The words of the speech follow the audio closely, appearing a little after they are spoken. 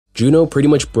Juno pretty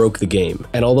much broke the game,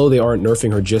 and although they aren't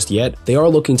nerfing her just yet, they are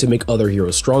looking to make other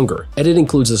heroes stronger, and it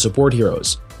includes the support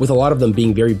heroes. With a lot of them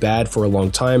being very bad for a long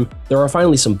time, there are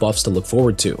finally some buffs to look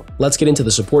forward to. Let's get into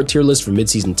the support tier list for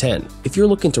mid-season 10. If you're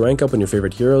looking to rank up on your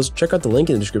favorite heroes, check out the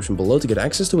link in the description below to get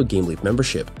access to a GameLeap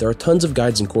membership. There are tons of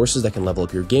guides and courses that can level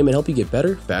up your game and help you get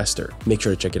better, faster. Make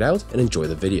sure to check it out and enjoy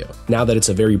the video. Now that it's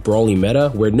a very brawly meta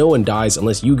where no one dies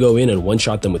unless you go in and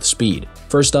one-shot them with speed.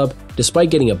 First up, despite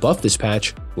getting a buff this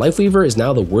patch, Lifeweaver is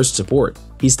now the worst support.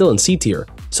 He's still in C tier,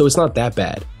 so it's not that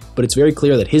bad. But it's very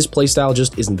clear that his playstyle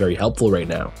just isn't very helpful right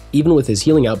now. Even with his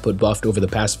healing output buffed over the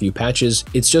past few patches,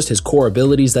 it's just his core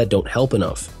abilities that don't help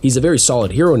enough. He's a very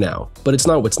solid hero now, but it's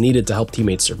not what's needed to help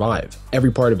teammates survive.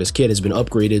 Every part of his kit has been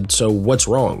upgraded, so what's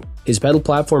wrong? His pedal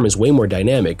platform is way more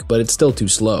dynamic, but it's still too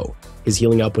slow. His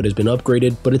healing output has been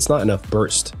upgraded, but it's not enough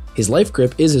burst. His life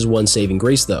grip is his one saving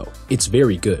grace though. It's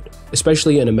very good,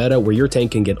 especially in a meta where your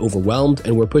tank can get overwhelmed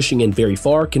and where pushing in very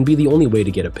far can be the only way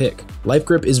to get a pick. Life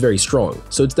grip is very strong,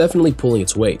 so it's definitely pulling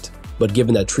its weight. But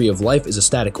given that Tree of Life is a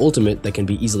static ultimate that can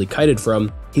be easily kited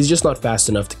from, he's just not fast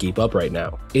enough to keep up right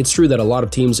now. It's true that a lot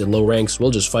of teams in low ranks will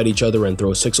just fight each other and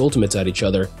throw 6 ultimates at each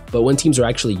other, but when teams are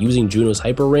actually using Juno's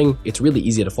Hyper Ring, it's really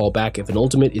easy to fall back if an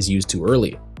ultimate is used too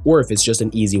early, or if it's just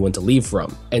an easy one to leave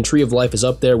from, and Tree of Life is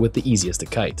up there with the easiest to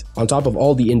kite. On top of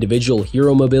all the individual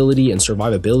hero mobility and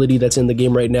survivability that's in the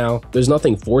game right now, there's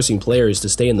nothing forcing players to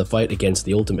stay in the fight against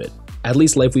the ultimate. At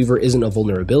least Lifeweaver isn't a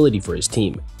vulnerability for his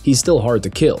team. He's still hard to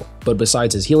kill, but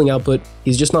besides his healing output,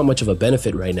 he's just not much of a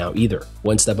benefit right now either.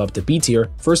 One step up to B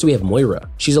tier, first we have Moira.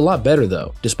 She's a lot better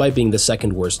though, despite being the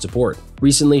second worst support.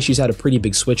 Recently, she's had a pretty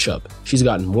big switch up. She's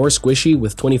gotten more squishy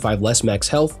with 25 less max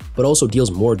health, but also deals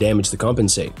more damage to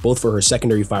compensate, both for her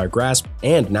secondary fire grasp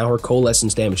and now her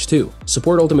coalescence damage too.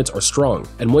 Support ultimates are strong,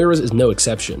 and Moira's is no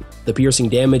exception. The piercing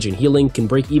damage and healing can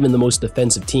break even the most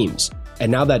defensive teams,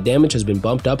 and now that damage has been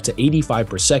bumped up to 85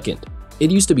 per second.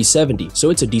 It used to be 70, so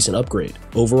it's a decent upgrade.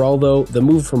 Overall though, the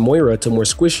move from Moira to more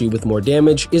squishy with more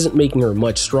damage isn't making her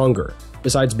much stronger.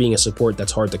 Besides being a support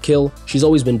that's hard to kill, she's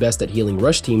always been best at healing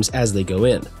rush teams as they go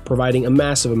in, providing a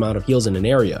massive amount of heals in an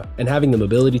area, and having the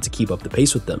mobility to keep up the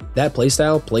pace with them. That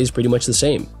playstyle plays pretty much the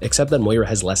same, except that Moira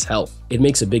has less health. It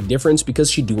makes a big difference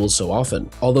because she duels so often.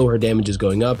 Although her damage is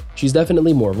going up, she's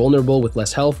definitely more vulnerable with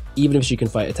less health, even if she can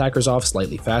fight attackers off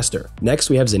slightly faster. Next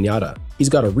we have Zenyatta. He's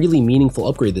got a really meaningful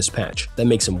upgrade this patch that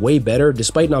makes him way better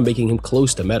despite not making him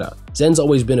close to meta. Zen's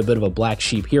always been a bit of a black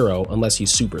sheep hero unless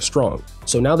he's super strong,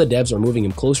 so now the devs are moving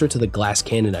him closer to the glass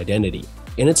cannon identity,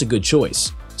 and it's a good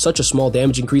choice. Such a small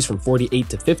damage increase from 48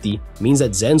 to 50 means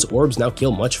that Zen's orbs now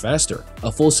kill much faster.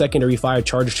 A full secondary fire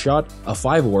charged shot, a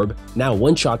 5 orb, now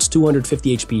one-shots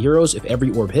 250 HP heroes if every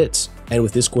orb hits. And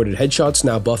with discorded headshots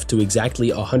now buffed to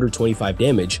exactly 125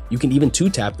 damage, you can even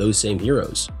 2-tap those same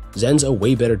heroes. Zen's a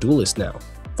way better duelist now.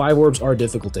 5 orbs are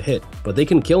difficult to hit, but they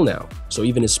can kill now, so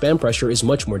even his spam pressure is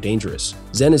much more dangerous.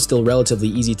 Zen is still relatively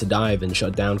easy to dive and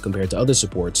shut down compared to other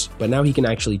supports, but now he can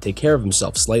actually take care of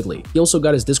himself slightly. He also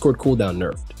got his Discord cooldown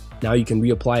nerfed. Now you can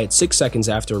reapply it 6 seconds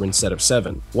after instead of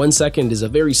 7. 1 second is a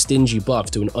very stingy buff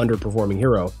to an underperforming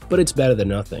hero, but it's better than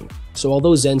nothing. So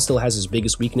although Zen still has his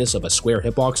biggest weakness of a square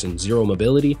hitbox and 0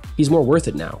 mobility, he's more worth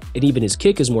it now, and even his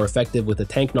kick is more effective with a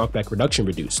tank knockback reduction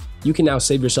reduced. You can now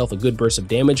save yourself a good burst of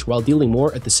damage while dealing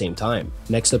more at the same time.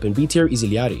 Next up in B tier is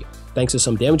Iliari. Thanks to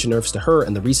some damage nerfs to her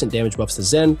and the recent damage buffs to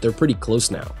Zen, they're pretty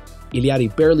close now. Iliari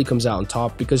barely comes out on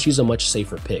top because she's a much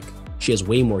safer pick. She has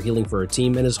way more healing for her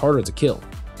team and is harder to kill.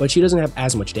 But she doesn't have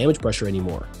as much damage pressure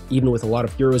anymore. Even with a lot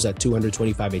of heroes at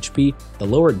 225 HP, the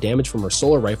lower damage from her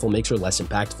solar rifle makes her less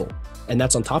impactful. And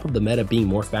that's on top of the meta being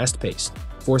more fast-paced,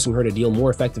 forcing her to deal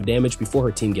more effective damage before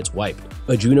her team gets wiped.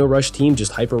 A Juno rush team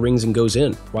just hyper rings and goes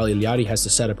in, while Iliari has to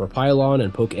set up her pylon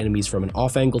and poke enemies from an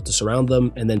off angle to surround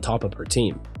them and then top up her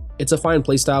team. It's a fine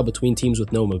playstyle between teams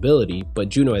with no mobility, but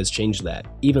Juno has changed that.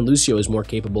 Even Lucio is more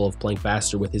capable of playing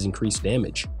faster with his increased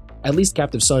damage. At least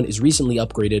Captive Sun is recently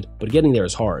upgraded, but getting there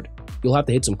is hard. You'll have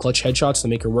to hit some clutch headshots to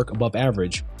make her work above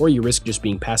average, or you risk just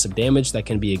being passive damage that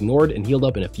can be ignored and healed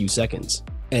up in a few seconds.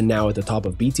 And now at the top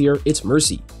of B tier, it's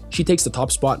Mercy. She takes the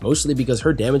top spot mostly because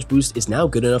her damage boost is now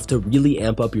good enough to really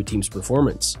amp up your team's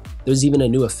performance. There's even a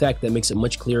new effect that makes it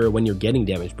much clearer when you're getting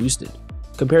damage boosted.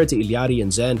 Compared to Iliari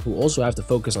and Zen, who also have to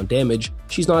focus on damage,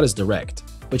 she's not as direct.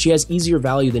 But she has easier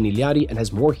value than Iliari and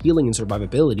has more healing and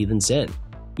survivability than Zen.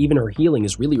 Even her healing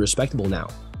is really respectable now.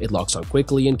 It locks on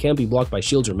quickly and can't be blocked by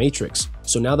shields or matrix,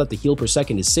 so now that the heal per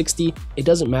second is 60, it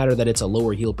doesn't matter that it's a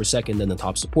lower heal per second than the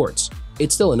top supports.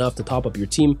 It's still enough to top up your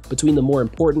team between the more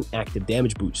important active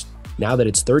damage boost. Now that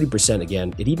it's 30%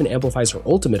 again, it even amplifies her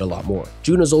ultimate a lot more.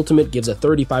 Juno's ultimate gives a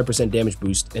 35% damage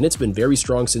boost, and it's been very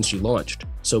strong since she launched,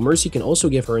 so Mercy can also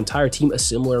give her entire team a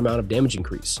similar amount of damage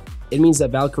increase. It means that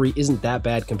Valkyrie isn't that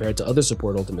bad compared to other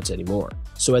support ultimates anymore,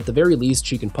 so at the very least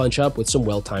she can punch up with some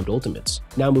well-timed ultimates.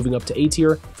 Now moving up to A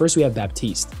tier, first we have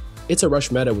Baptiste. It's a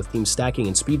rush meta with teams stacking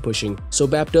and speed pushing, so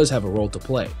Bap does have a role to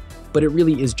play, but it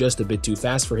really is just a bit too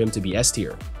fast for him to be S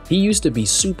tier. He used to be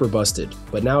super busted,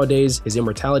 but nowadays his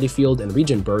immortality field and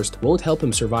regen burst won't help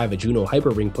him survive a Juno hyper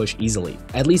ring push easily.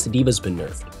 At least D.Va's been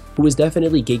nerfed, who is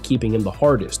definitely gatekeeping him the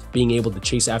hardest, being able to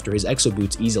chase after his exo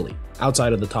boots easily.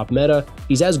 Outside of the top meta,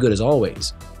 he's as good as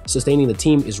always. Sustaining the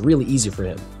team is really easy for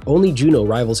him. Only Juno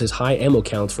rivals his high ammo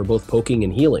count for both poking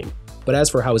and healing, but as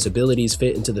for how his abilities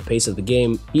fit into the pace of the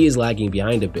game, he is lagging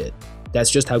behind a bit. That's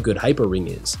just how good Hyper Ring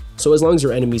is. So as long as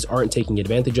your enemies aren't taking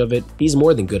advantage of it, he's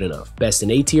more than good enough. Best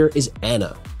in A tier is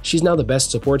Ana. She's now the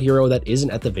best support hero that isn't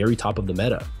at the very top of the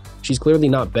meta. She's clearly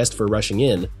not best for rushing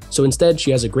in, so instead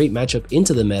she has a great matchup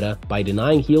into the meta by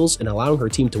denying heals and allowing her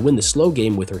team to win the slow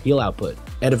game with her heal output.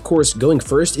 And of course, going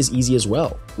first is easy as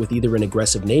well, with either an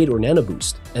aggressive nade or nano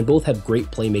boost, and both have great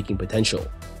playmaking potential.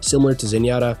 Similar to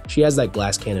Zenyatta, she has that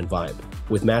glass cannon vibe,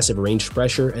 with massive ranged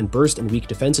pressure and burst and weak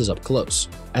defenses up close.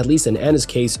 At least in Ana's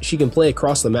case, she can play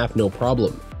across the map no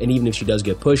problem, and even if she does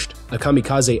get pushed, a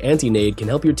kamikaze anti-nade can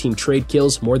help your team trade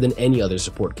kills more than any other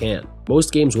support can.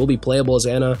 Most games will be playable as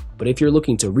Ana, but if you're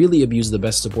looking to really abuse the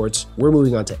best supports, we're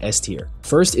moving on to S tier.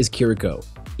 First is Kiriko.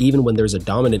 Even when there's a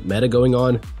dominant meta going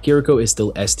on, Kiriko is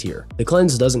still S tier. The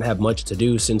cleanse doesn't have much to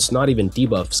do since not even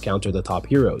debuffs counter the top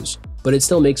heroes, but it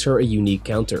still makes her a unique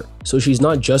counter. So she's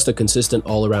not just a consistent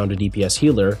all-around DPS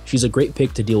healer, she's a great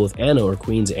pick to deal with Ana or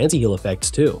Queen's anti-heal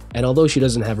effects too. And although she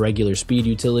doesn't have regular speed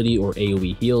utility or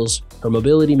AoE heals, her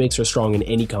mobility makes her strong in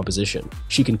any composition.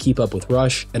 She can keep up with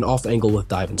rush and off-angle with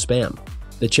dive and spam.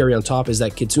 The cherry on top is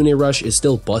that Kitsune Rush is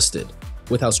still busted.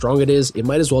 With how strong it is, it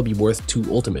might as well be worth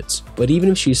 2 ultimates. But even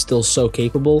if she's still so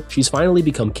capable, she's finally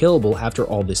become killable after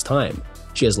all this time.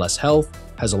 She has less health,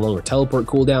 has a longer teleport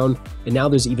cooldown, and now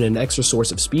there's even an extra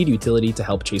source of speed utility to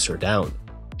help chase her down.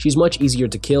 She's much easier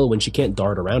to kill when she can't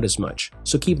dart around as much,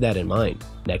 so keep that in mind.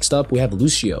 Next up, we have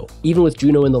Lucio. Even with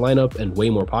Juno in the lineup and way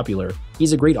more popular,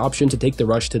 he's a great option to take the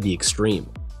rush to the extreme.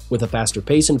 With a faster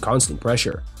pace and constant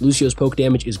pressure, Lucio's poke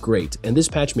damage is great, and this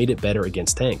patch made it better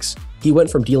against tanks. He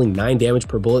went from dealing 9 damage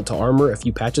per bullet to armor a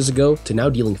few patches ago to now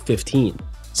dealing 15.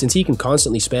 Since he can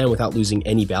constantly spam without losing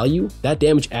any value, that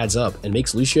damage adds up and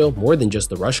makes Lucio more than just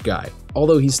the rush guy,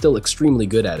 although he's still extremely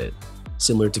good at it.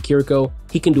 Similar to Kiriko,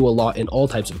 he can do a lot in all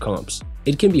types of comps.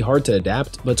 It can be hard to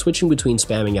adapt, but switching between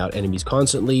spamming out enemies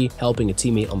constantly, helping a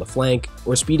teammate on the flank,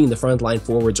 or speeding the front line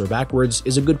forwards or backwards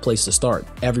is a good place to start.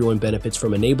 Everyone benefits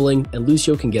from enabling, and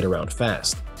Lucio can get around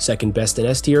fast. Second best in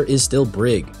S tier is still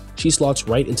Brig. She slots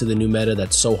right into the new meta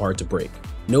that's so hard to break.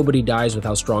 Nobody dies with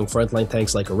how strong frontline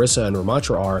tanks like Orisa and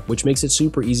Ramattra are, which makes it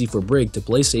super easy for Brig to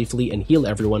play safely and heal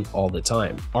everyone all the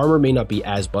time. Armor may not be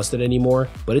as busted anymore,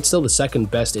 but it's still the second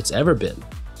best it's ever been.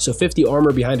 So 50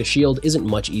 armor behind a shield isn't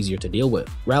much easier to deal with.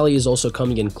 Rally is also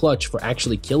coming in clutch for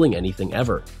actually killing anything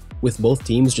ever. With both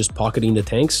teams just pocketing the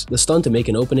tanks, the stun to make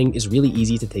an opening is really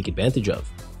easy to take advantage of,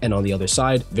 and on the other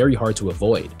side, very hard to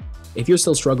avoid. If you're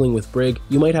still struggling with Brig,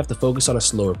 you might have to focus on a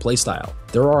slower playstyle.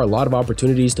 There are a lot of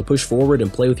opportunities to push forward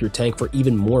and play with your tank for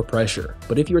even more pressure,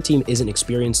 but if your team isn't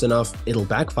experienced enough, it'll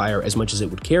backfire as much as it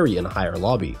would carry in a higher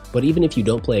lobby. But even if you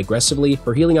don't play aggressively,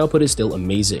 her healing output is still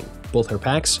amazing, both her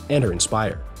packs and her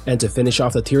Inspire. And to finish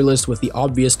off the tier list with the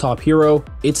obvious top hero,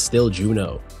 it's still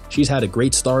Juno. She's had a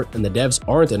great start and the devs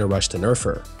aren't in a rush to nerf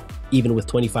her. Even with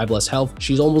 25 less health,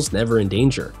 she's almost never in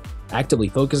danger. Actively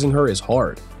focusing her is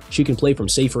hard. She can play from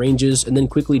safe ranges and then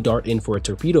quickly dart in for a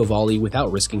torpedo volley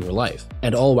without risking her life,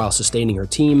 and all while sustaining her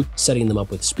team, setting them up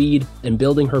with speed, and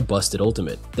building her busted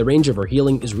ultimate. The range of her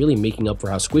healing is really making up for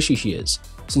how squishy she is,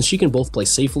 since she can both play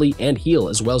safely and heal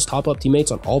as well as top up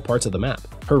teammates on all parts of the map.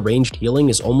 Her ranged healing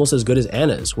is almost as good as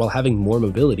Ana's while having more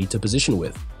mobility to position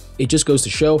with. It just goes to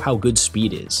show how good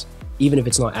speed is. Even if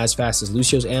it's not as fast as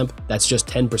Lucio's amp, that's just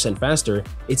 10% faster,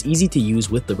 it's easy to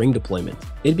use with the ring deployment.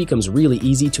 It becomes really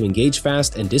easy to engage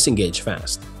fast and disengage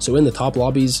fast, so in the top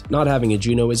lobbies, not having a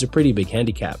Juno is a pretty big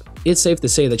handicap. It's safe to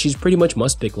say that she's pretty much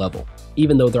must-pick level,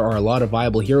 even though there are a lot of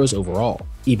viable heroes overall.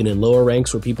 Even in lower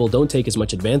ranks where people don't take as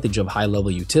much advantage of high-level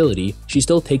utility, she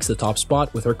still takes the top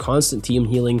spot with her constant team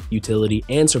healing, utility,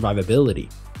 and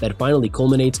survivability. That finally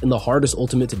culminates in the hardest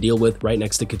ultimate to deal with right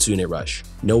next to Kitsune Rush.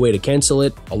 No way to cancel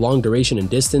it, a long duration and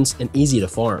distance, and easy to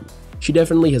farm. She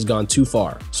definitely has gone too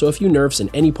far, so a few nerfs in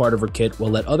any part of her kit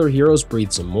will let other heroes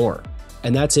breathe some more.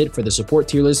 And that's it for the support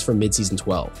tier list for mid-season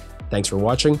 12. Thanks for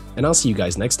watching, and I'll see you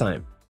guys next time.